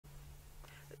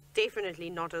definitely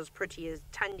not as pretty as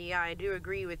Tandy. I do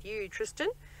agree with you, Tristan.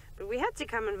 But we had to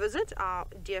come and visit our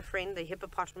dear friend, the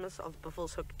hippopotamus of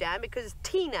Bufflelshoek Dam, because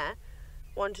Tina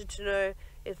wanted to know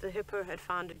if the hippo had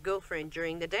found a girlfriend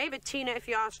during the day. But Tina, if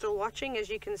you are still watching, as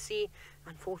you can see,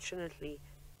 unfortunately,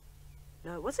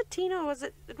 no, was it Tina or was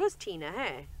it? It was Tina,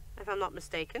 hey, if I'm not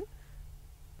mistaken.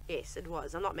 Yes, it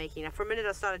was. I'm not making it. For a minute,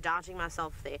 I started doubting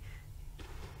myself there.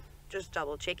 Just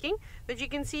double checking. But you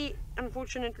can see,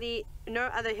 unfortunately, no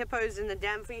other hippos in the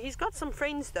dam for you. He's got some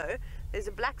friends, though. There's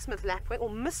a blacksmith lapwing, or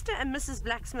Mr. and Mrs.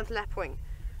 Blacksmith lapwing,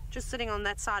 just sitting on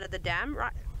that side of the dam,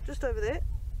 right, just over there.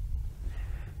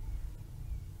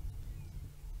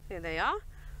 There they are.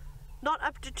 Not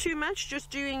up to too much, just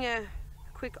doing a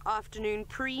quick afternoon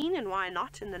preen, and why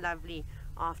not in the lovely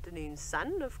afternoon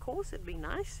sun, of course, it'd be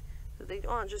nice. So they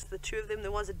aren't just the two of them.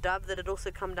 There was a dove that had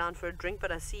also come down for a drink,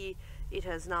 but I see it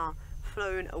has now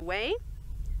flown away.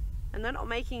 And they're not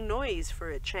making noise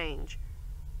for a change.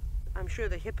 I'm sure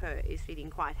the hippo is feeling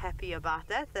quite happy about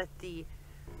that, that the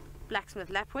blacksmith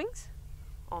lapwings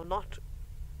are not,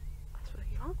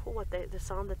 you can't call what the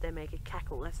sound that they make a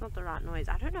cackle. That's not the right noise.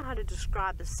 I don't know how to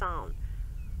describe the sound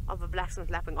of a blacksmith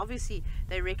lapwing. Obviously,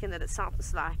 they reckon that it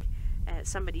sounds like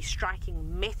somebody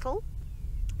striking metal.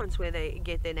 That's where they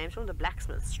get their names from, the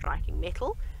blacksmith striking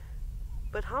metal.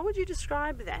 But how would you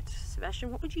describe that,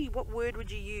 Sebastian? What word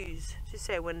would you use to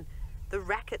say when the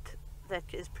racket that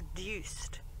is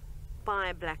produced by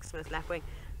a blacksmith lapwing?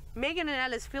 Megan and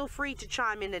Alice, feel free to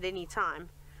chime in at any time.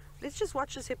 Let's just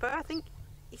watch this hippo. I think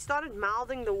he started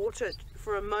mouthing the water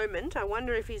for a moment. I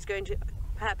wonder if he's going to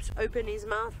perhaps open his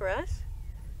mouth for us.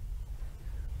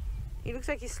 He looks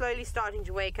like he's slowly starting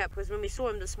to wake up, because when we saw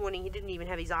him this morning, he didn't even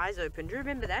have his eyes open. Do you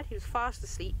remember that? He was fast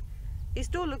asleep. He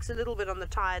still looks a little bit on the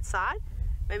tired side.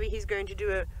 Maybe he's going to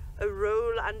do a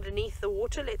roll underneath the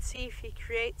water. Let's see if he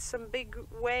creates some big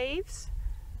waves.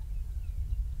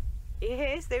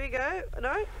 Yes, there we go.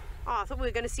 No? Oh, I thought we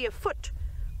were going to see a foot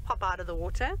pop out of the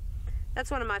water. That's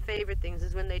one of my favorite things,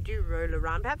 is when they do roll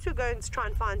around. Perhaps we'll go and try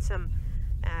and find some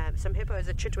hippos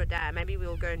at Chitwa Dam. Maybe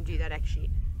we'll go and do that,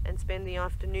 actually, and spend the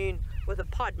afternoon with a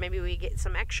pod. Maybe we get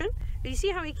some action. But you see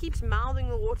how he keeps mouthing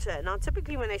the water. Now,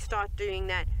 typically when they start doing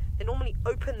that, they normally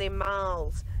open their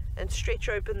mouths and stretch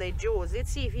open their jaws.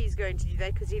 Let's see if he's going to do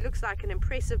that, because he looks like an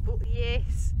impressive bull.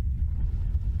 Yes,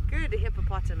 good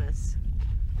hippopotamus.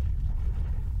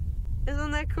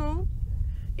 Isn't that cool?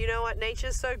 You know what,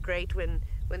 nature's so great when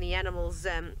the animals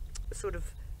sort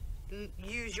of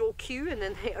use your cue and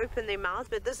then they open their mouths.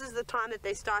 But this is the time that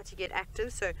they start to get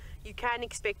active, so you can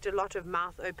expect a lot of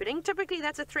mouth opening. Typically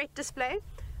that's a threat display.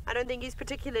 I don't think he's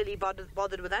particularly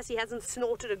bothered with us. He hasn't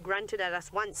snorted or grunted at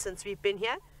us once since we've been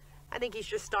here. I think he's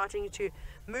just starting to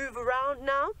move around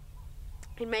now,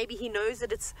 and maybe he knows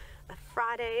that it's a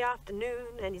Friday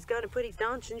afternoon and he's going to put his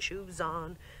dancing shoes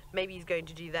on. Maybe he's going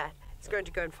to do that. He's going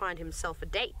to go and find himself a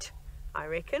date, I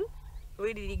reckon.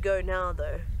 Where did he go now,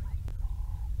 though?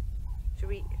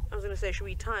 I was going to say, should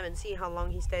we time and see how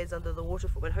long he stays under the water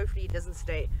for? But hopefully he doesn't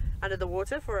stay under the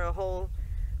water for a whole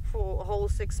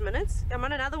 6 minutes. Come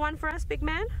on, another one for us, big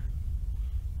man.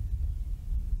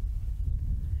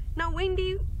 Now,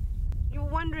 Wendy, you're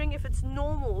wondering if it's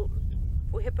normal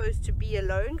for hippos to be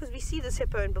alone, because we see this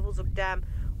hippo in Bufflelshoek Dam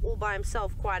all by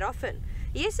himself quite often.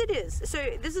 Yes, it is.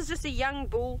 So this is just a young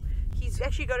bull. He's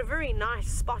actually got a very nice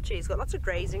spot here. He's got lots of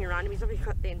grazing around him. He's probably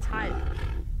got the entire...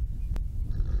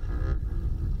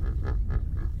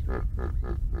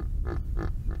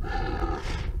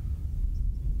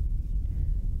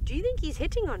 Do you think he's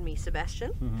hitting on me,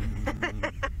 Sebastian?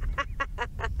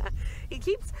 He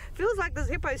feels like this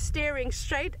hippo's staring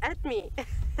straight at me.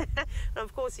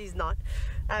 Of course he's not.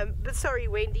 But sorry,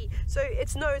 Wendy. So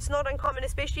it's not uncommon,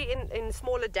 especially in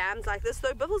smaller dams like this.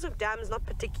 Though Bufflelshoek Dam is not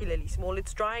particularly small.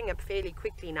 It's drying up fairly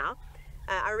quickly now.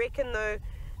 I reckon, though,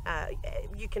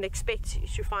 you can expect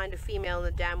to find a female in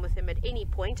the dam with him at any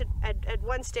point. At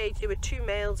one stage there were 2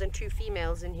 males and 2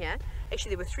 females in here. Actually,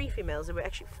 there were 3 females. There were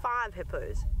actually 5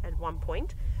 hippos at one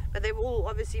point, but they've all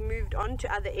obviously moved on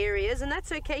to other areas, and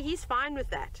that's okay. He's fine with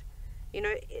that. You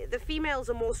know, the females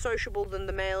are more sociable than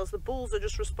the males. The bulls are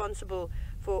just responsible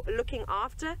for looking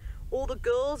after all the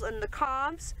girls and the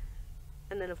calves,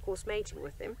 and then of course mating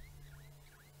with them.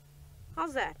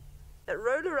 How's that? That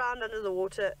rolled around under the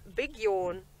water, big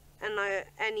yawn,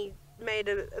 and he made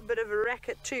a bit of a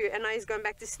racket too, and now he's going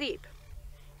back to sleep.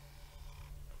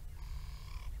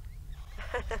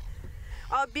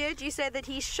 Oh, Beard, you say that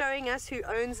he's showing us who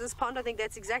owns this pond. I think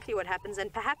that's exactly what happens,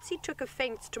 and perhaps he took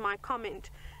offense to my comment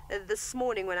this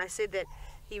morning when I said that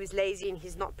he was lazy and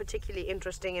he's not particularly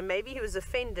interesting, and maybe he was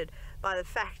offended by the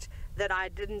fact that I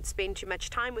didn't spend too much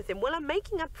time with him. Well, I'm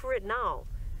making up for it now.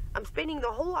 I'm spending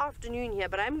the whole afternoon here,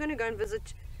 but I'm going to go and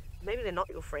visit, maybe they're not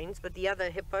your friends, but the other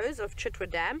hippos of Chitwa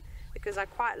Dam, because I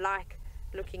quite like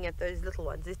looking at those little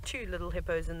ones. There's 2 little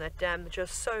hippos in that dam which are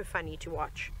so funny to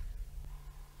watch.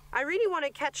 I really want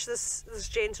to catch this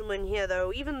gentleman here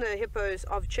though, even the hippos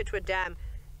of Chitwa Dam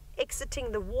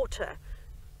exiting the water.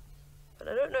 But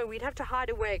I don't know, we'd have to hide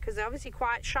away because they're obviously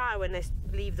quite shy when they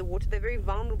leave the water. They're very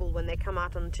vulnerable when they come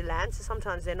out onto land, so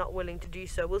sometimes they're not willing to do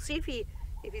so. We'll see if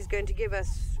he's going to give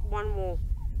us one more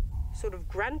sort of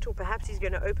grunt, or perhaps he's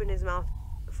going to open his mouth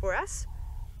for us.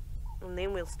 And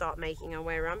then we'll start making our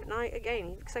way around. But now, again,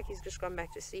 he looks like he's just gone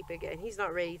back to sleep again. He's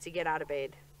not ready to get out of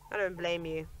bed. I don't blame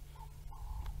you.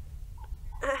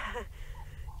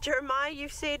 Jeremiah,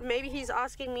 you've said maybe he's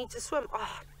asking me to swim.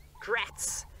 Oh,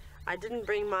 drats. I didn't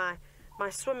bring my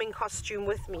swimming costume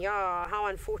with me. Oh, how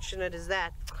unfortunate is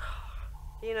that?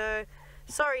 You know,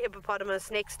 sorry, hippopotamus,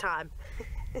 next time.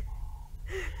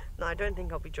 No, I don't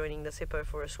think I'll be joining this hippo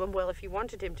for a swim. Well, if you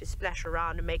wanted him to splash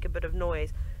around and make a bit of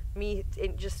noise, me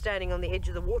just standing on the edge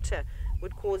of the water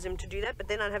would cause him to do that, but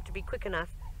then I'd have to be quick enough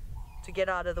to get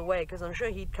out of the way, because I'm sure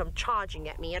he'd come charging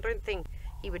at me. I don't think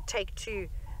he would take too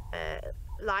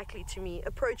likely to me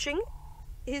approaching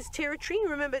his territory.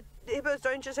 Remember, hippos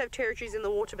don't just have territories in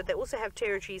the water, but they also have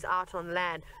territories out on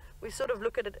land. We sort of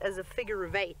look at it as a figure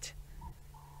of 8.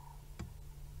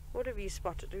 What have you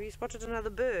spotted? Have you spotted another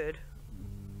bird?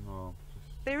 No.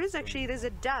 There's a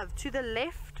dove to the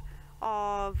left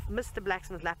of Mr.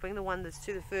 Blacksmith Lapwing, the one that's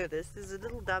to the furthest. There's a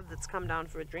little dove that's come down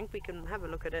for a drink. We can have a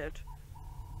look at it.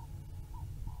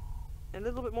 A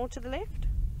little bit more to the left.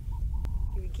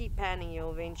 If you keep panning,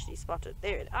 you'll eventually spot it.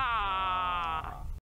 There it is. Ah!